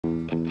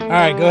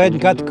Alright, go ahead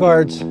and cut the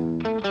cards.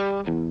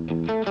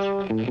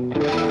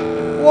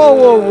 Whoa,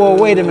 whoa, whoa,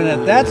 wait a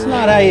minute. That's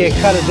not how you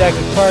cut a deck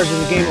of cards in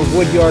the game of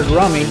Woodyard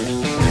Rummy.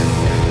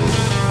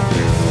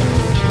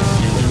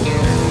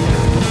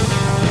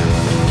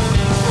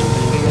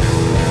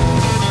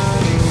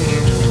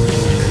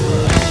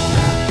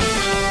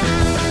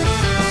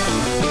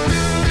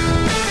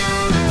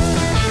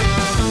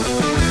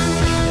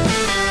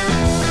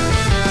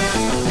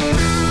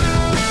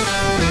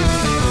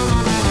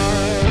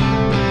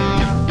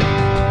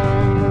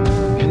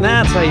 And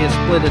that's how you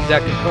split a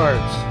deck of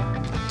cards.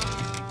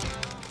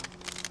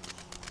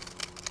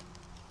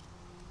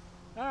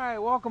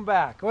 Alright, welcome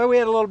back. Well, we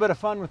had a little bit of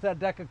fun with that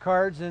deck of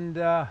cards, and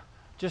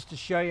just to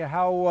show you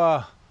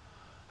how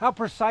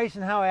precise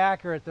and how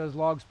accurate those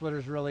log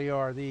splitters really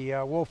are, the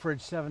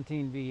Wolfridge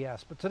 17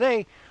 VS. But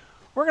today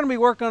we're going to be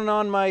working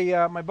on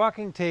my my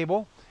bucking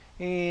table,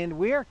 and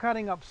we are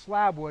cutting up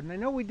slab wood. And I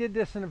know we did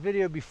this in a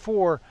video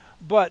before,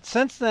 but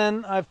since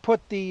then I've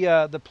put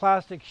the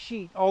plastic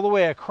sheet all the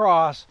way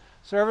across,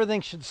 so everything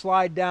should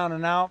slide down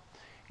and out.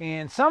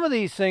 And some of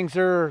these things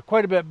are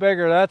quite a bit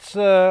bigger. That's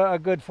a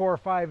good 4 or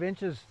 5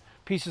 inches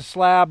piece of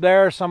slab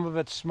there. Some of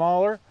it's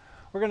smaller.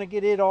 We're going to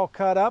get it all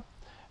cut up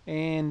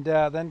and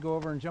then go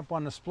over and jump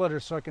on the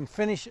splitter so I can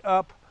finish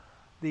up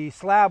the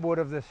slab wood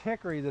of this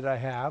hickory that I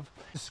have.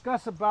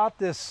 Discuss about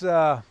this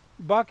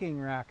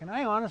bucking rack, and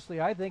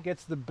I think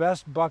it's the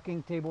best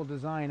bucking table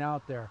design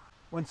out there.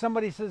 When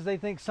somebody says they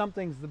think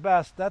something's the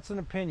best, that's an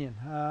opinion.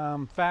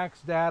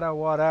 Facts, data,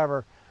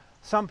 whatever.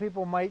 Some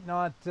people might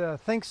not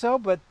think so,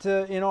 but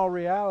in all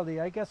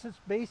reality, I guess it's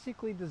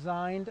basically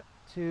designed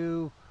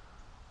to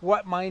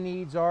what my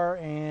needs are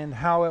and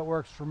how it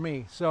works for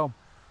me. So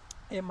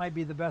it might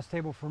be the best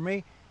table for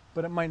me,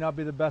 but it might not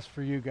be the best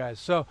for you guys.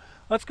 So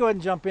let's go ahead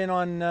and jump in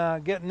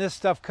on getting this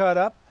stuff cut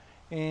up.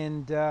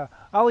 And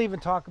I'll even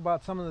talk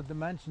about some of the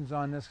dimensions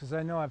on this, because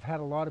I know I've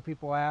had a lot of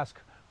people ask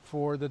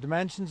for the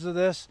dimensions of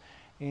this.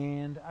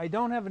 And I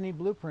don't have any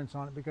blueprints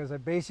on it because I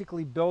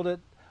basically built it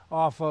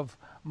off of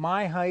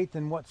my height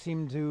and what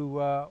seemed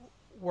to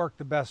work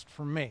the best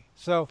for me.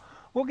 So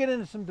we'll get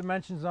into some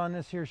dimensions on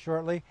this here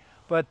shortly,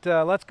 but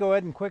let's go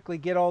ahead and quickly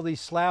get all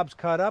these slabs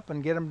cut up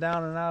and get them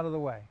down and out of the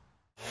way.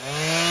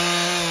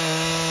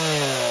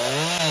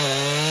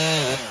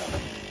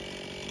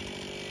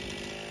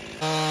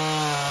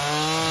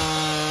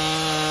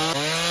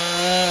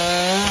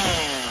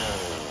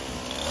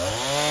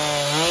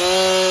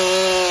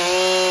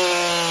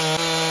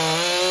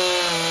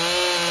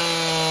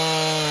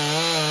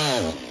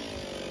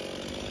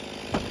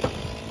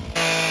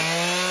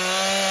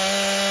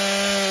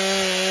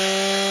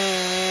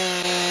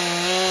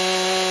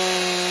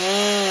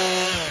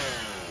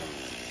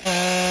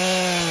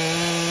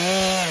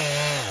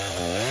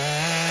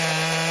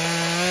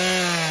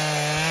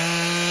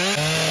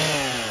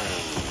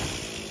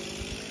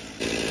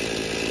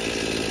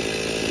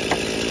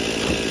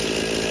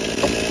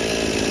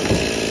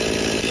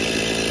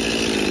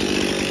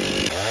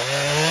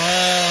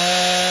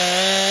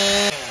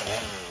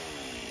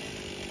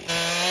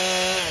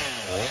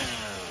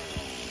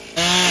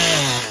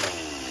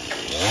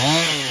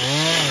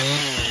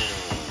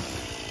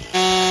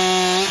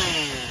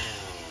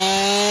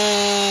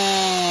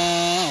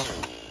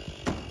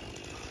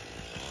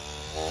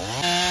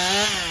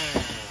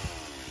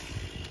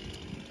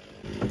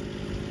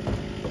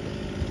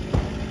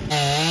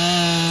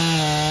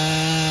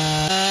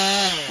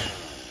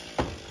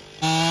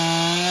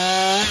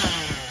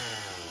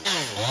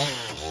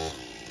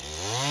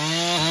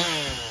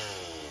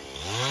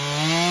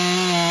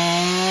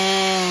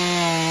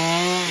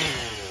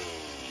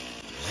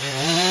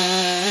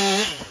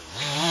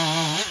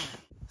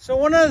 So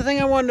one other thing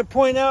I wanted to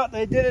point out, and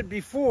I did it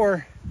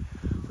before,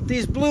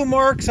 these blue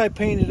marks I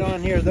painted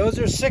on here, those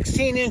are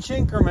 16-inch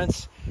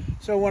increments.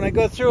 So when I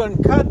go through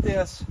and cut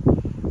this,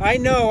 I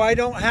know I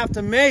don't have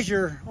to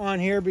measure on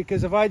here,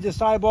 because if I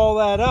just eyeball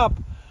that up,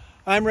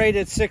 I'm right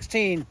at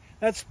 16.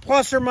 That's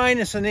plus or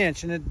minus an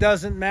inch, and it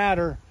doesn't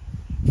matter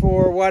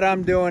for what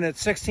I'm doing at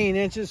 16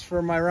 inches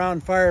for my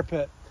round fire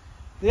pit.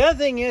 The other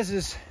thing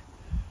is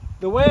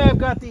the way I've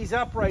got these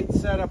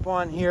uprights set up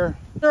on here,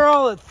 they're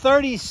all at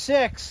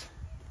 36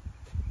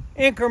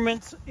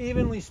 increments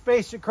evenly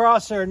spaced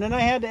across there, and then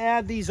I had to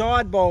add these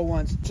oddball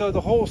ones so the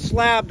whole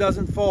slab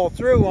doesn't fall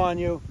through on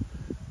you.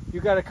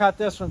 You got to cut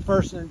this one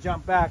first and then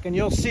jump back, and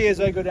you'll see as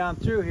I go down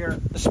through here,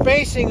 the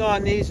spacing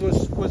on these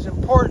was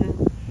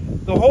important.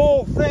 The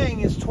whole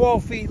thing is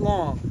 12 feet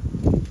long,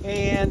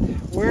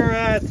 and we're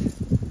at,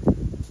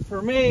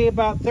 for me,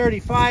 about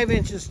 35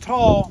 inches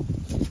tall,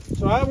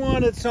 so I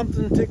wanted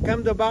something to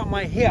come to about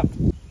my hip.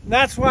 And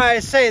that's why I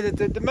say that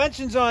the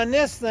dimensions on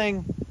this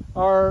thing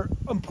are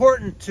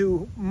important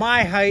to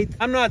my height.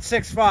 I'm not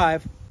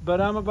 6'5", but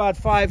I'm about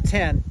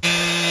 5'10".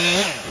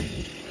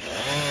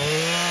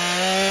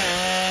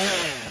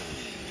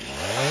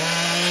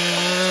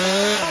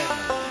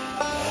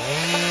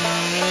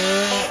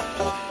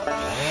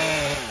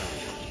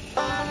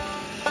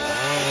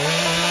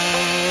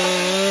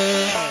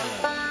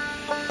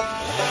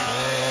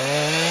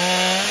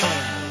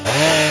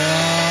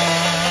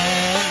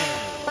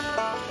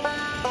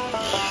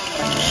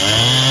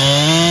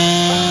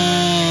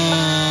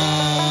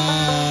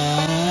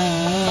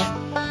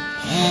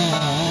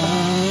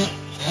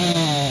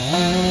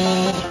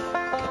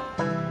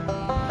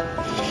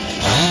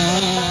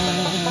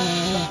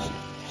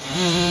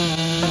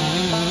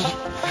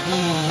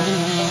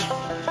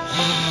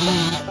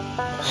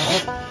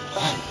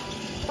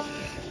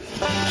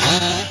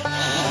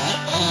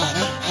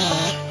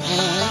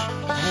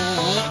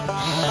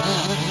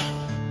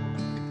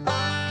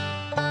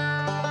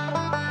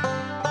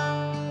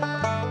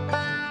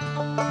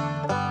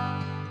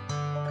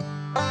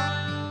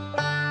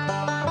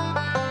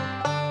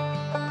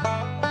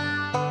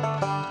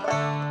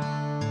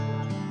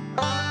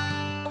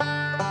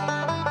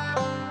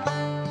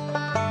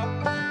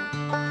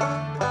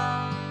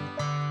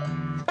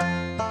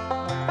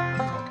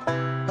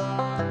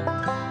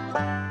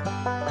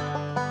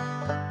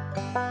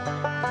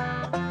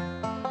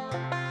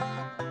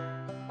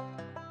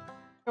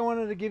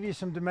 you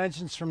some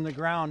dimensions from the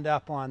ground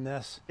up on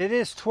this. It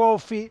is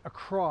 12 feet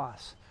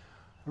across.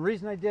 The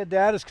reason I did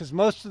that is because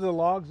most of the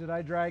logs that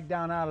I drag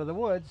down out of the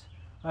woods,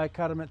 I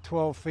cut them at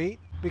 12 feet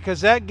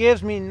because that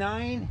gives me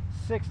 9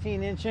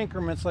 16-inch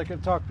increments like I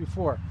talked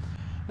before.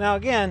 Now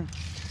again,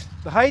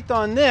 the height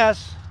on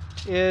this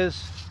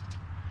is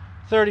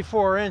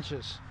 34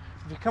 inches.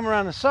 If you come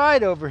around the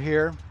side over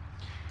here,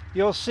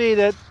 you'll see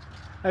that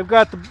I've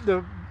got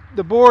the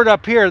board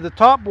up here, the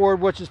top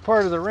board, which is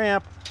part of the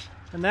ramp,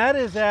 and that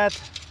is at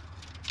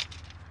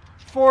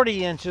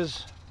 40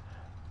 inches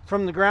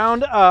from the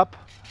ground up.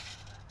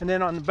 And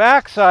then on the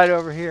back side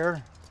over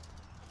here,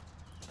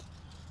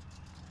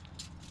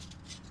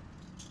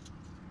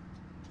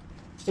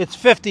 it's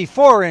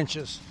 54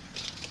 inches.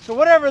 So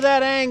whatever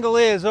that angle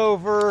is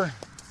over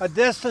a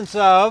distance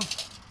of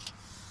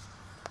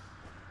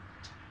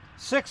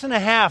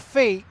 6.5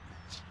 feet,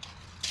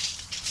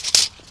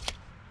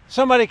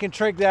 somebody can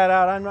trig that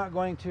out. I'm not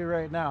going to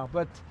right now.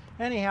 But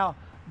anyhow,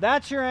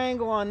 that's your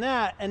angle on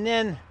that. And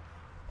then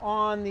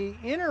on the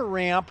inner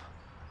ramp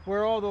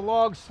where all the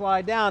logs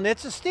slide down,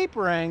 it's a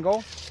steeper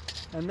angle.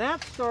 And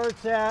that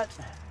starts at,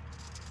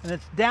 and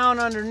it's down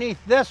underneath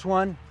this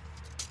one,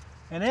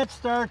 and it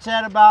starts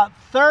at about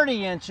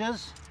 30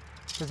 inches,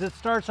 because it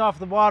starts off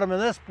the bottom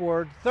of this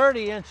board,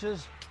 30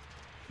 inches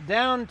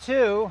down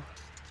to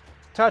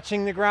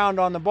touching the ground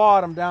on the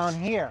bottom down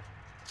here.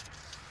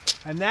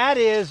 And that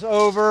is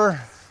over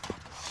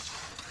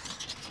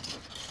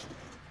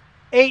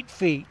 8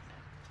 feet.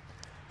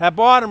 That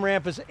bottom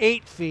ramp is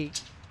 8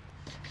 feet.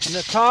 And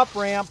the top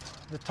ramp,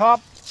 the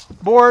top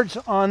boards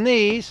on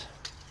these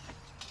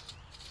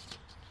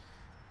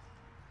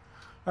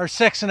are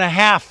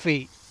 6.5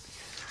 feet.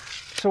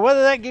 So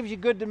whether that gives you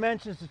good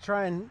dimensions to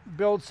try and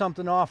build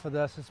something off of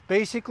this, it's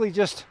basically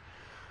just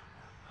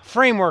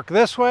framework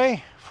this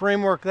way,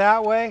 framework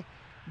that way,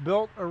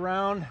 built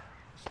around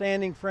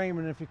standing frame.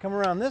 And if you come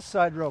around this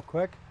side real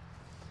quick,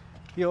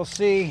 you'll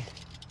see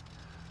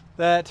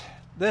that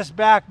this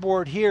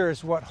backboard here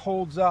is what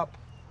holds up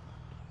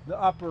the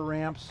upper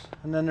ramps,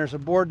 and then there's a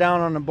board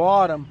down on the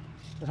bottom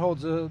that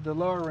holds the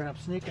lower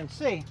ramps. And you can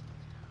see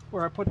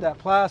where I put that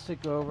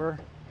plastic over.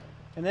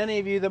 And any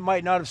of you that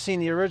might not have seen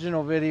the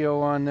original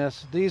video on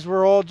this, these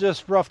were all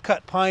just rough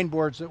cut pine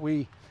boards that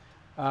we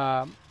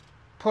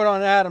put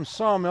on Adams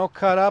sawmill,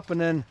 cut up,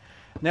 and then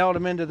nailed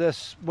them into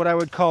this, what I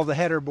would call the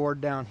header board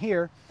down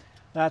here.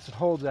 That's what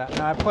holds that.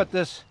 Now I put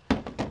this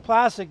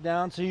plastic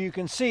down so you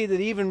can see that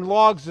even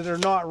logs that are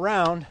not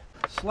round,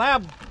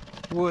 slab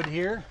wood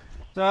here,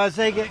 so as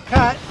they get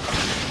cut,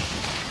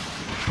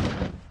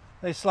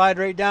 they slide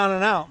right down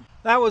and out.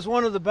 That was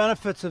one of the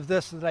benefits of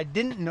this that I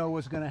didn't know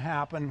was going to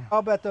happen.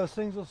 I'll bet those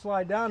things will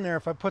slide down there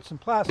if I put some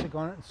plastic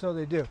on it, and so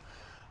they do.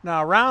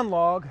 Now a round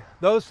log,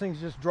 those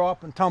things just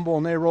drop and tumble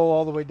and they roll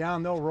all the way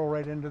down. They'll roll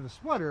right into the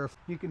splitter.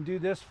 You can do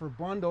this for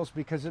bundles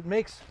because it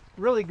makes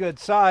really good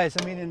size.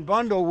 I mean, in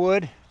bundle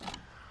wood,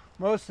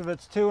 most of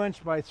it's 2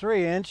 inch by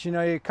 3 inch. You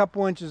know, a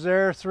couple inches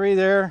there, 3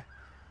 there,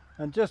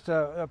 and just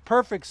a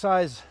perfect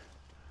size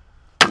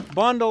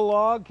bundle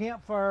log,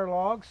 campfire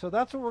log. So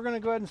that's what we're going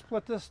to go ahead and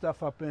split this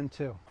stuff up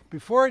into.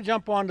 Before I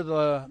jump onto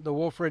the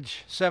Wolfridge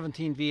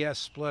 17 VS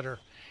splitter,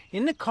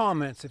 in the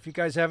comments, if you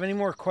guys have any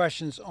more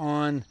questions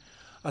on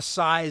a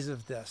size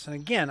of this, and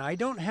again, I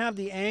don't have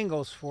the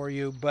angles for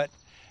you, but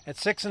at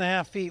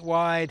 6.5 feet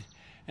wide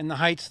and the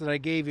heights that I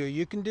gave you,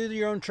 you can do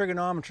your own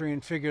trigonometry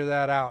and figure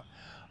that out.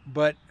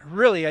 But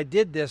really, I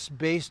did this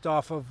based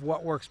off of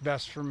what works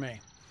best for me.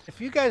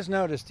 If you guys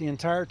noticed the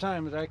entire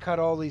time that I cut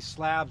all these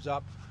slabs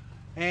up,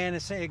 and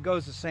it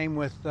goes the same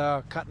with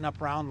cutting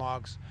up round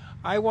logs,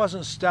 I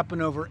wasn't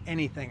stepping over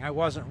anything. I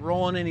wasn't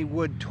rolling any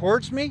wood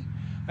towards me.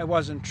 I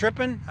wasn't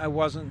tripping. I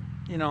wasn't,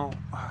 you know,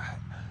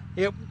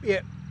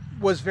 it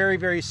was very,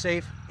 very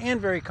safe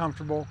and very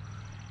comfortable.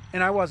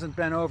 And I wasn't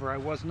bent over. I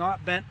was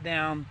not bent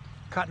down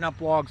cutting up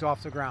logs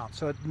off the ground.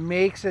 So it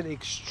makes it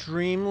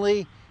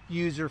extremely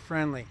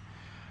user-friendly.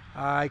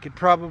 I could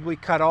probably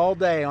cut all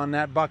day on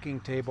that bucking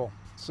table.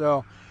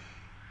 So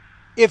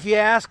if you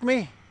ask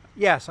me,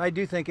 yes, I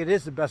do think it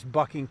is the best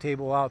bucking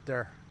table out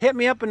there. Hit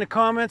me up in the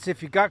comments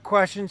if you got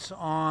questions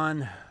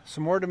on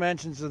some more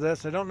dimensions of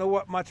this. I don't know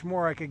what much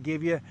more I could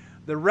give you.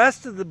 The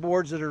rest of the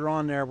boards that are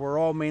on there were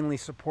all mainly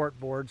support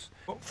boards.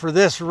 For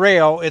this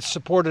rail, it's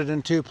supported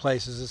in 2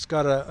 places. It's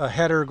got a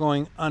header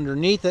going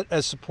underneath it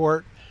as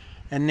support,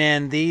 and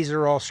then these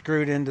are all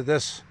screwed into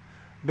this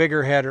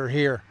bigger header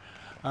here.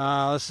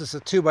 This is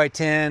a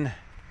 2x10,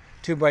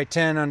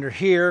 2x10 under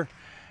here.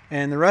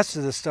 And the rest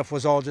of this stuff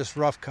was all just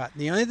rough cut.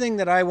 The only thing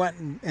that I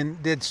went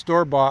and did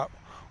store-bought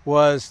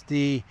was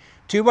the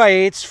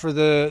 2x8s for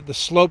the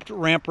sloped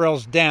ramp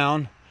rails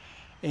down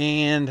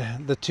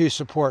and the 2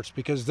 supports,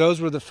 because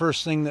those were the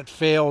first thing that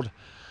failed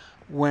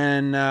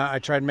when I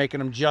tried making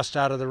them just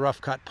out of the rough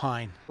cut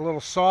pine. A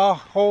little saw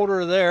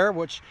holder there,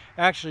 which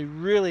actually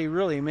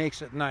really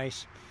makes it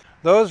nice.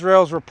 Those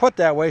rails were put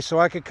that way so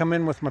I could come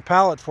in with my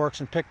pallet forks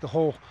and pick the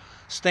whole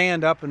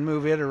stand up and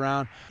move it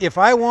around. If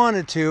I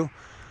wanted to,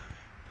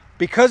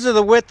 because of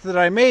the width that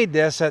I made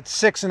this at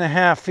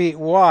 6.5 feet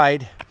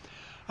wide,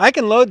 I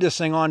can load this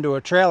thing onto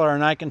a trailer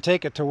and I can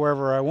take it to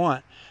wherever I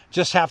want.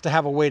 Just have to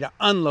have a way to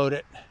unload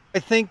it. I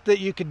think that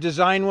you could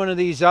design one of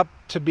these up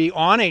to be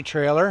on a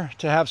trailer,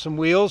 to have some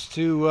wheels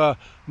to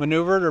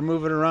maneuver it or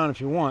move it around if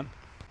you want.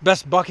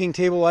 Best bucking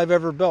table I've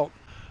ever built.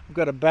 I've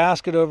got a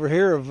basket over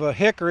here of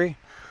hickory.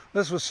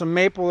 This was some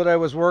maple that I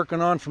was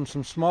working on from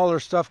some smaller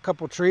stuff,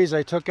 couple trees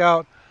I took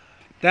out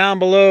down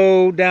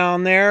below,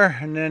 down there,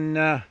 and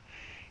then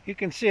you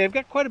can see I've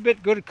got quite a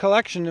good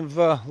collection of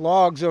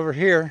logs over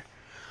here.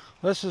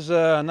 This is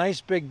a nice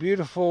big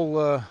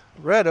beautiful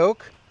red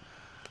oak.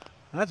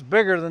 That's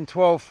bigger than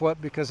 12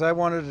 foot because I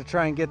wanted to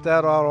try and get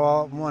that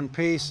all in one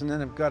piece. And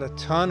then I've got a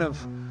ton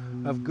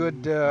of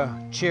good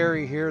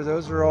cherry here.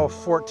 Those are all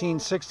 14,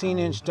 16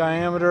 inch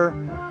diameter.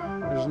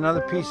 There's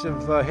another piece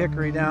of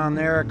hickory down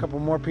there, a couple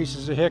more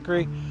pieces of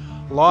hickory,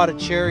 a lot of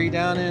cherry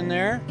down in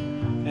there,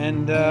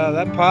 and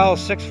that pile is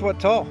 6 foot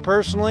tall.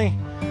 Personally,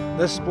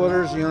 this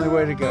splitter is the only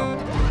way to go.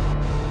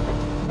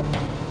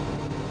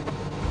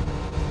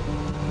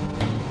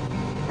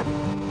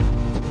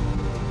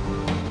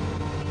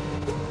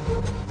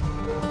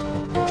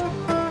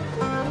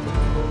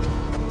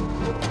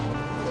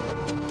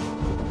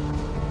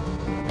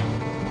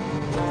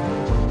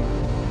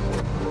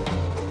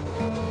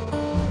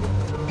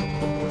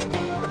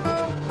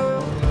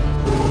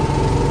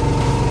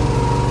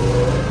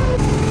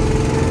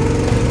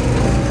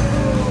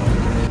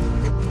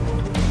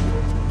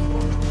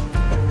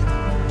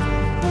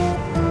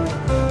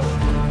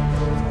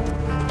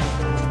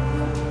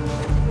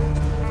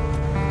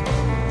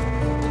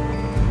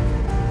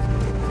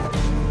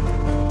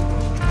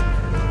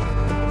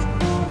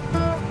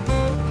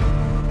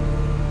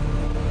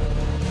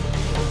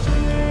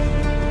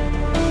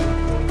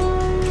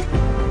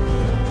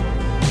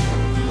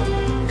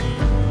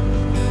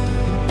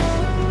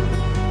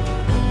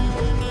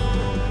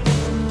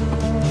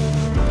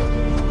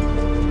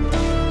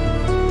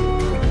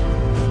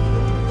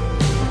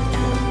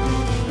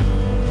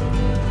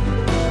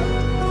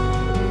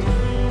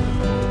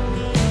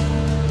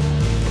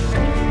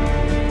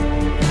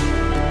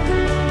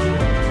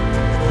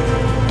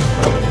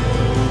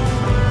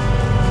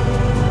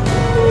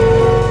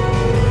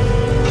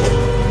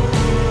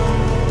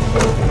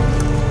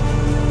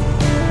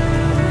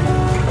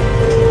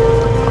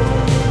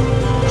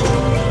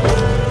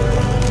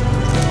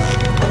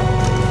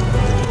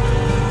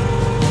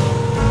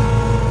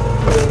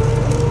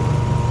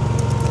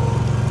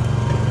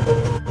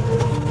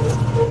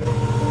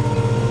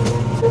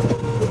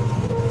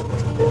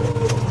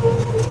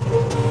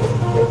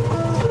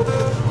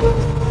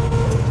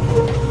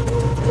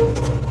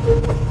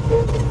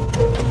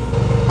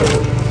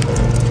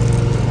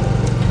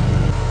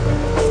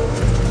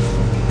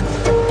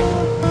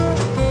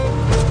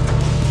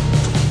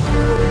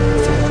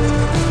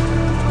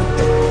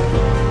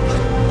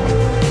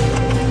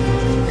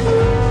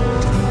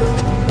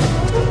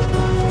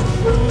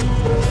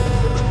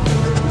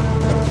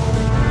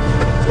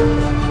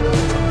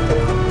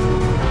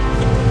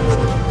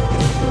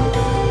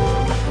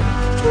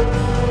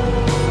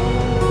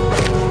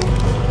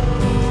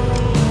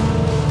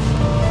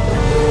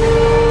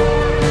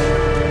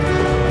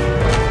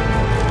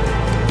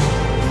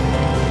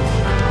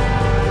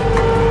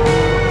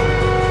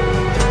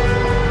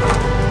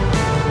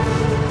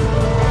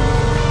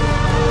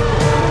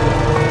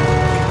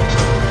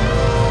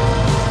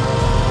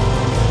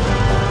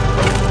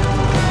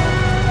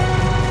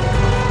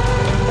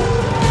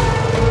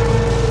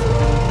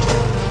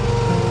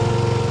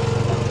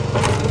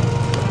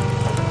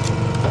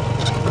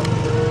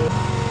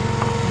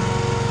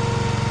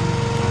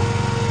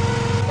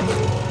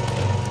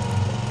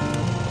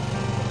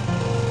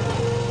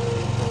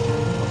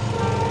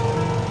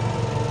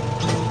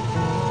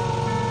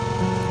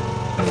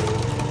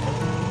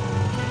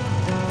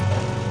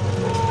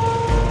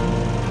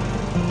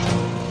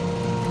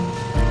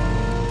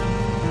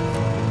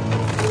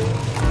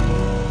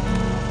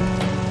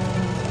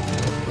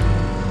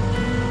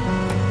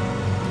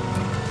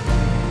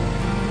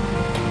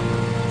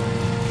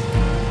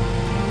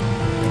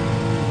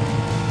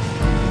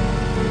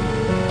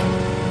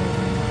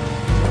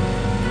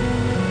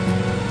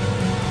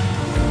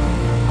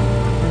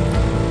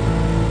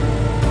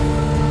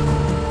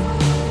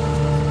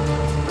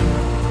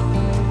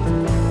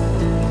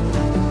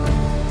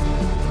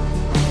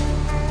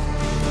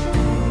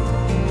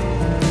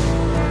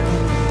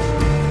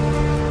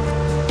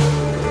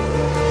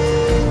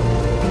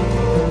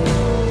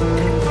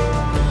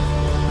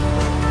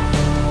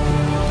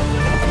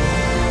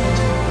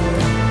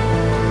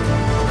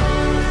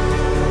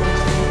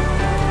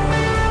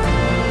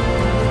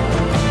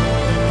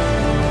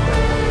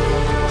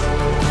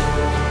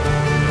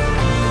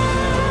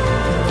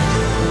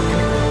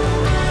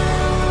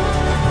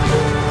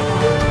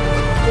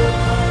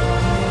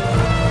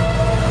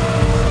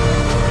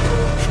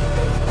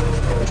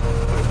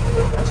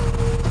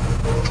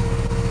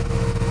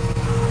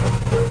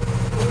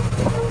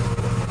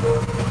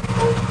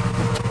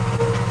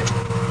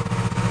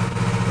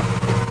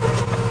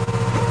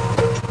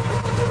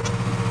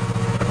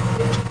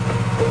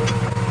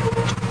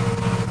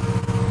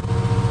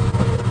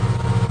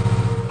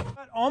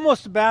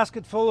 almost a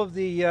basket full of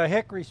the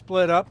hickory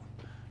split up.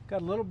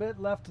 Got a little bit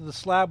left of the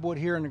slab wood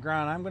here in the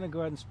ground. I'm going to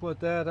go ahead and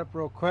split that up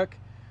real quick,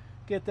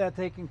 get that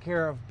taken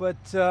care of.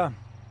 But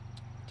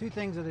two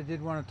things that I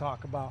did want to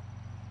talk about.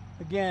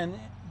 Again,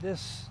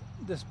 this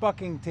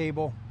bucking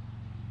table,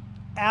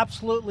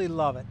 absolutely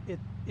love it.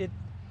 It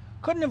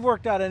couldn't have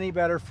worked out any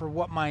better for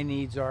what my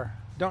needs are.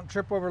 Don't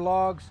trip over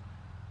logs.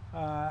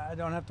 I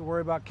don't have to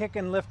worry about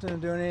kicking, lifting,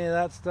 and doing any of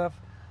that stuff.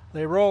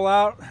 They roll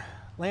out,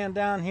 land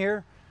down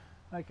here.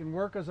 I can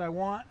work as I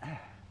want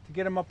to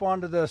get them up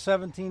onto the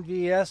 17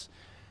 VS.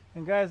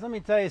 And guys, let me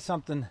tell you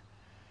something.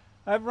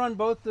 I've run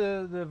both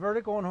the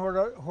vertical and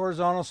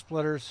horizontal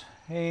splitters,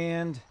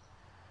 and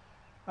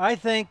I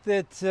think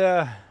that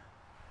the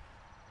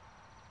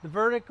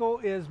vertical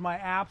is my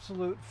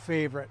absolute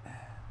favorite.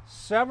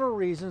 Several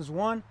reasons.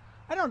 One,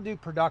 I don't do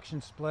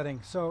production splitting,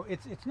 so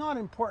it's not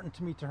important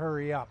to me to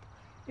hurry up.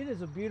 It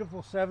is a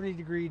beautiful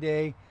 70-degree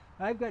day.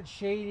 I've got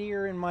shade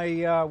here in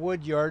my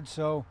wood yard,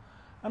 so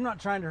I'm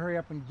not trying to hurry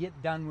up and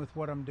get done with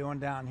what I'm doing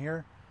down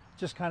here.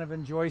 Just kind of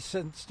enjoy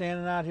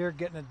standing out here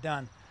getting it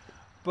done.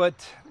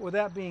 But with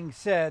that being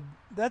said,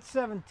 that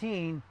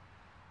 17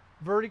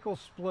 vertical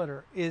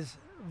splitter is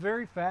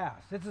very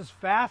fast. It's as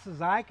fast as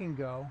I can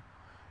go.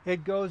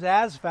 It goes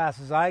as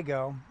fast as I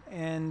go,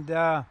 and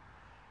I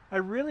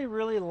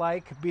really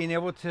like being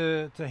able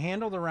to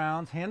handle the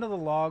rounds, handle the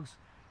logs,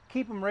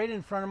 keep them right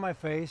in front of my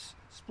face,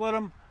 split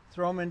them,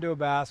 throw them into a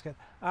basket.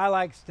 I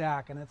like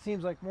stacking. It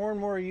seems like more and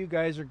more of you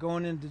guys are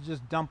going into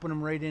just dumping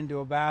them right into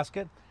a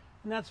basket,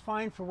 and that's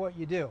fine for what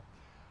you do.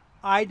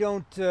 I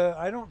don't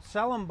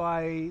sell them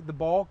by the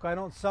bulk. I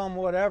don't sell them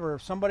whatever.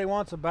 If somebody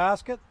wants a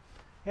basket,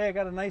 hey, I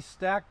got a nice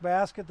stacked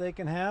basket they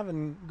can have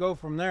and go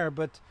from there.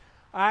 But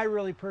I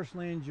really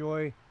personally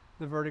enjoy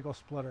the vertical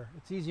splitter.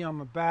 It's easy on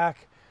my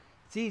back.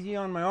 It's easy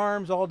on my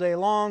arms all day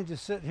long.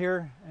 Just sit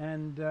here,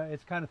 and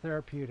it's kind of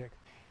therapeutic.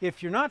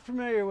 If you're not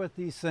familiar with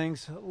these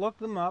things, look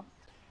them up.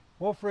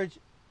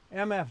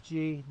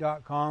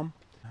 WolfRidgeMFG.com.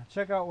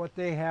 Check out what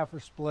they have for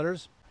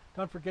splitters.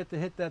 Don't forget to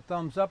hit that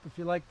thumbs up if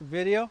you like the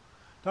video.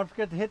 Don't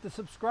forget to hit the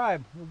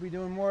subscribe. We'll be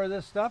doing more of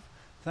this stuff.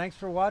 Thanks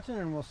for watching,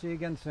 and we'll see you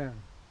again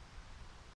soon.